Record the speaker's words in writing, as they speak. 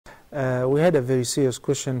We had a very serious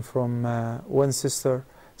question from one sister,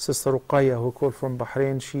 Sister Ruqayya, who called from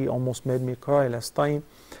Bahrain. She almost made me cry last time.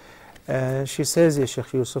 She says, Ya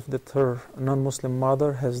Sheikh Yusuf, that her non-Muslim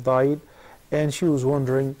mother has died, and she was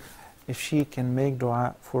wondering if she can make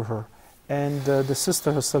dua for her. And the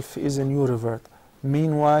sister herself is a new revert.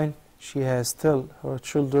 Meanwhile, she has still her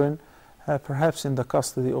children, perhaps in the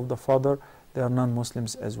custody of the father. They are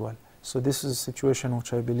non-Muslims as well. So this is a situation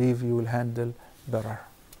which I believe you will handle better.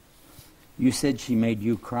 You said she made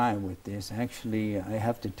you cry with this. Actually, I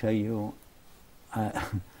have to tell you,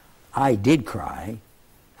 I did cry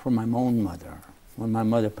for my own mother. When my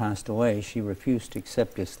mother passed away, she refused to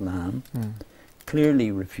accept Islam,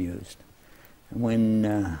 clearly refused.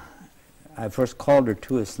 When I first called her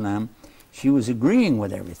to Islam, she was agreeing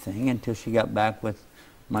with everything until she got back with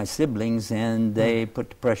my siblings, and they put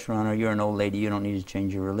the pressure on her. You're an old lady, you don't need to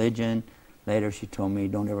change your religion. Later she told me,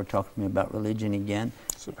 don't ever talk to me about religion again.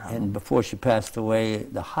 And before she passed away,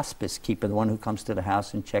 the hospice keeper, the one who comes to the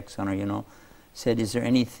house and checks on her, you know, said, is there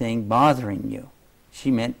anything bothering you?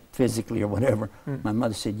 She meant physically or whatever. My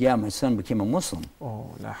mother said, yeah, my son became a Muslim.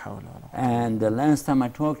 Oh, la hawla wa la quwwata. And the last time I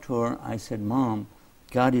talked to her, I said, Mom,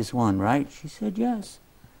 God is one, right? She said, yes.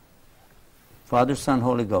 Father, Son,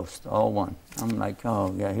 Holy Ghost, all one. I'm like,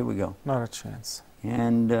 oh, yeah, here we go. Not a chance.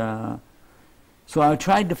 And so I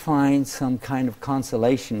tried to find some kind of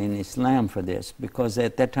consolation in Islam for this, because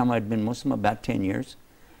at that time I'd been Muslim about 10 years,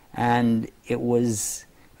 and it was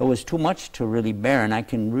too much to really bear, and I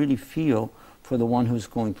can really feel for the one who's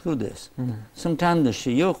going through this. Sometimes the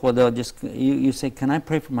shuyukh, well, they'll just, you say, can I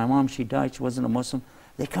pray for my mom? She died, she wasn't a Muslim.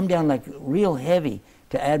 They come down like real heavy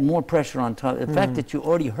to add more pressure on top. The fact that you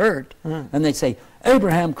already hurt, and they say,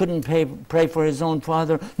 Abraham couldn't pray for his own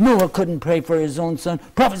father, Noah couldn't pray for his own son,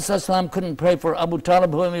 Prophet ﷺ couldn't pray for Abu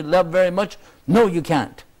Talib, whom he loved very much. No, you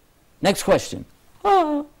can't. Next question.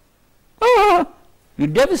 You're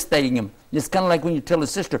devastating him. It's kind of like when you tell a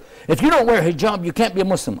sister, if you don't wear hijab, you can't be a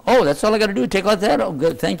Muslim. Oh, that's all I got to do, take out that? Oh,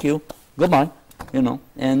 good, thank you. Goodbye. You know,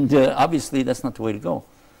 and obviously that's not the way to go.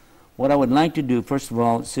 What I would like to do, first of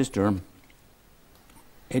all, sister,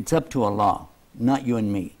 it's up to Allah, not you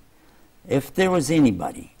and me. If there was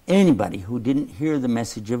anybody who didn't hear the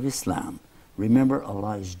message of Islam, remember,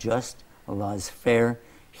 Allah is just, Allah is fair.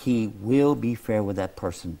 He will be fair with that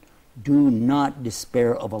person. Do not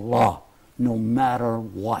despair of Allah, no matter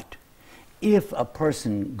what. If a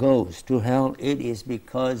person goes to hell, it is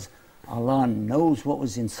because Allah knows what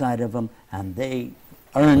was inside of them, and they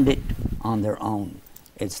earned it on their own.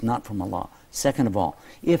 It's not from Allah. Second of all,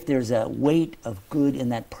 if there's a weight of good in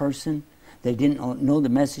that person, they didn't know the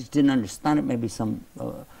message, didn't understand it, maybe some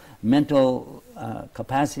mental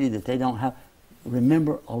capacity that they don't have,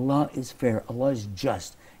 remember, Allah is fair, Allah is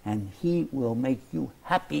just, and He will make you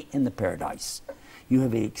happy in the paradise. You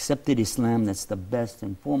have accepted Islam, that's the best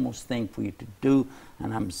and foremost thing for you to do,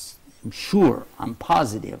 and I'm sure, I'm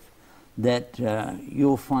positive, that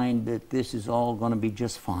you'll find that this is all going to be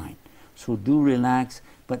just fine. So do relax,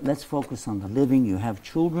 but let's focus on the living. You have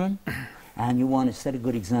children, and you want to set a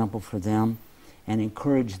good example for them and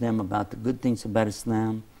encourage them about the good things about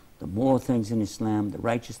Islam, the moral things in Islam, the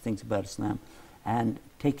righteous things about Islam, and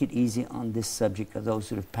take it easy on this subject of those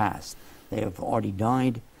that have passed. They have already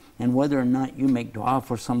died, and whether or not you make dua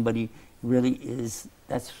for somebody really is,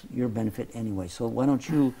 that's your benefit anyway. So why don't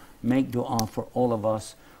you make dua for all of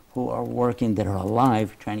us who are working, that are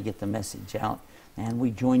alive, trying to get the message out. And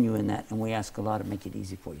we join you in that, and we ask Allah to make it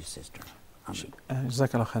easy for you, sister.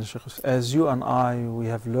 As you and I, we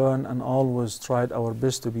have learned and always tried our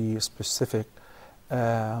best to be specific,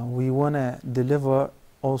 we want to deliver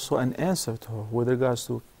also an answer to her with regards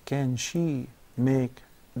to, can she make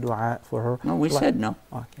dua for her? No, we said no.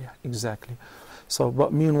 Okay, exactly. So,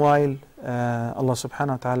 but meanwhile, Allah subhanahu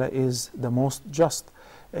wa ta'ala is the most just.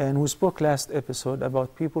 And we spoke last episode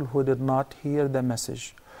about people who did not hear the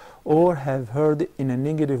message or have heard it in a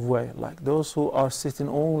negative way, like those who are sitting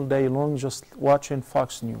all day long just watching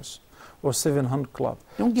Fox News or 700 Club.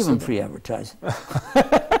 Don't give them free advertising.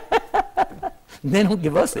 They don't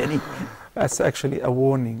give us any. That's actually a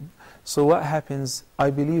warning. So what happens,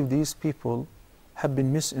 I believe these people have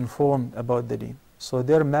been misinformed about the deen. So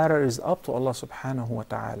their matter is up to Allah subhanahu wa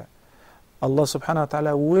ta'ala. Allah subhanahu wa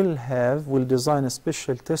ta'ala will design a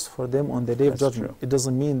special test for them on the day of judgment. True. It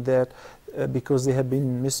doesn't mean that because they have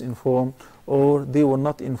been misinformed or they were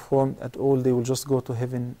not informed at all, they will just go to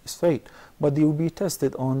heaven straight. But they will be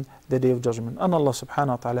tested on the day of judgment. And Allah subhanahu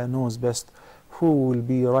wa ta'ala knows best who will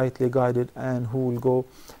be rightly guided and who will go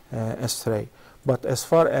astray. But as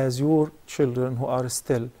far as your children who are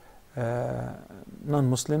still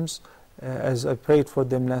non-Muslims, as I prayed for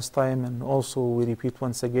them last time, and also we repeat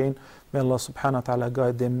once again, may Allah subhanahu wa ta'ala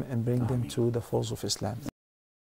guide them and bring them to the folds of Islam.